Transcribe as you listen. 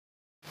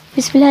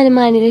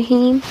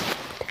बिस्मिल्लाहिर्रहमानिर्रहीम।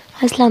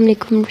 अस्सलाम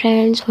वालेकुम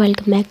friends,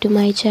 welcome back to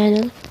my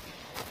channel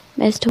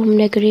best home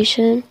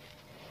decoration.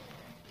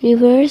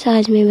 Viewers,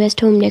 आज मैं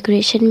बेस्ट होम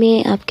डेकोरेशन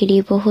में आपके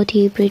लिए बहुत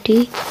ही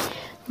प्रिटी,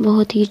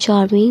 बहुत ही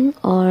चार्मिंग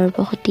और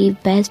बहुत ही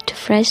best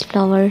fresh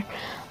flower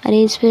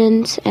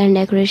arrangements and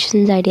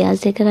decoration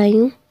ideas लेकर आई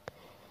हूँ,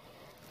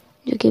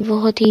 जो कि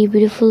बहुत ही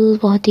ब्यूटीफुल,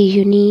 बहुत ही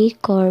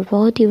यूनिक और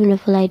बहुत ही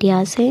वंडरफुल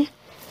आइडियाज़ हैं।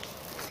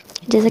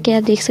 जैसा कि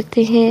आप देख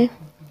सकते हैं,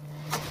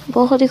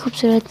 बहुत ही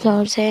खूबसूरत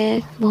फ्लावर्स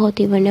हैं, बहुत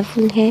ही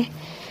वंडरफुल हैं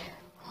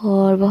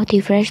और बहुत ही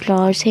फ्रेश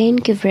फ्लावर्स हैं।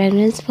 इनकी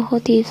फ्रेगरेंस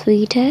बहुत ही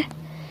स्वीट है,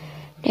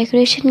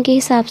 डेकोरेशन के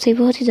हिसाब से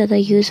बहुत ही ज़्यादा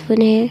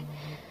यूज़फुल है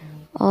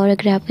और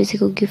अगर आप किसी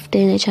को गिफ्ट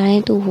देना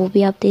चाहें तो वो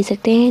भी आप दे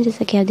सकते हैं।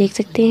 जैसा कि आप देख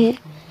सकते हैं,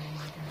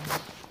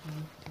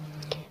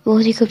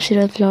 बहुत ही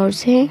खूबसूरत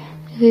फ्लावर्स हैं।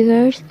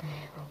 व्यूअर्स,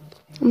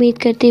 उम्मीद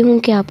करती हूँ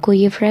कि आपको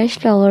ये fresh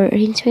flower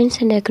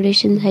arrangements and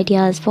decoration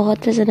ideas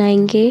बहुत पसंद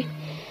आएंगे।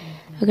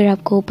 अगर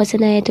आपको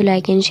पसंद आए तो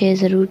लाइक एंड शेयर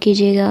ज़रूर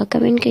कीजिएगा,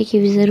 कमेंट करके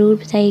भी ज़रूर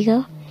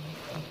बताइएगा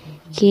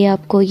कि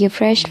आपको ये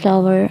fresh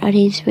flower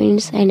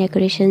arrangements and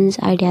decorations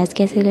ideas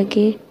कैसे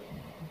लगे।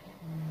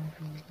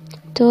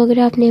 तो अगर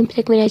आपने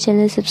अभी तक मेरा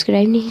चैनल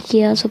सब्सक्राइब नहीं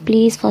किया so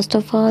please first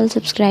of all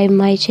subscribe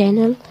my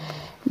channel.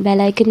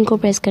 Bell icon को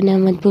प्रेस करना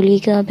मत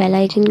भूलिएगा, बेल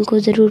आइकन को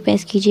ज़रूर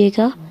प्रेस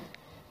कीजिएगा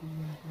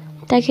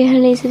ताकि हर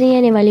नई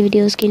आने वाली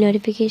वीडियोस की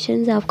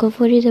नोटिफिकेशंस आपको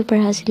फौरी तौर पर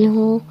हासिल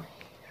हों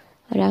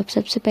और आप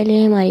सबसे पहले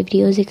हमारी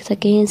वीडियोस देख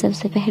सकें।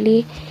 सबसे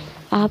पहले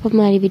आप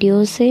हमारी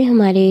वीडियोस से,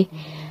 हमारे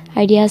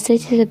आइडियाज़ से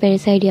सबसे पहले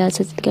से आइडियाज़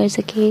हासिल कर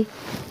सकें।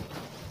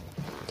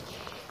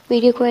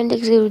 वीडियो को एंड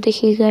तक ज़रूर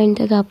देखिएगा, एंड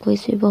तक आपको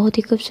इसमें बहुत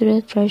ही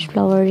खूबसूरत फ्रेश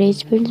फ्लावर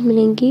अरेंजमेंट्स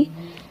मिलेंगी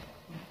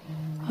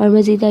और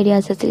मज़ीद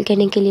आइडियाज़ हासिल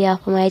करने के लिए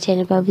आप हमारे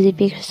चैनल पर विजिट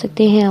भी कर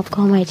सकते हैं।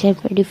 आपको हमारे चैनल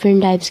पर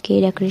डिफरेंट टाइप्स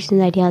के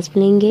डेकोरेशन आइडियाज़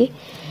मिलेंगे।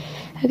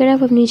 अगर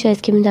आप अपनी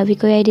चॉइस के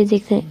मुताबिक कोई आइडिया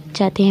देखना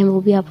चाहते हैं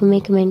वो भी आप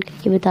हमें कमेंट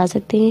करके बता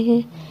सकते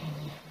हैं।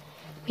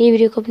 मेरी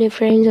वीडियो को अपने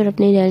फ्रेंड्स और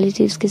अपने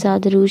रिलेटिव्स के साथ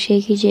ज़रूर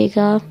शेयर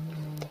कीजिएगा।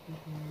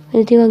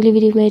 मिलती हूँ अगली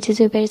वीडियो में अच्छे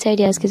से बेस्ट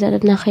आइडियाज़ के साथ।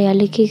 अपना ख्याल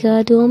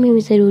रखिएगा, दुआ में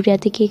भी ज़रूर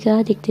याद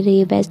रखिएगा। देखते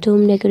रहिए best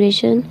home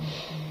decoration.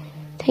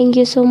 Thank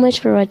you so much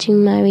for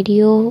watching my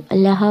video.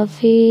 अल्लाह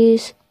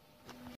हाफिज़।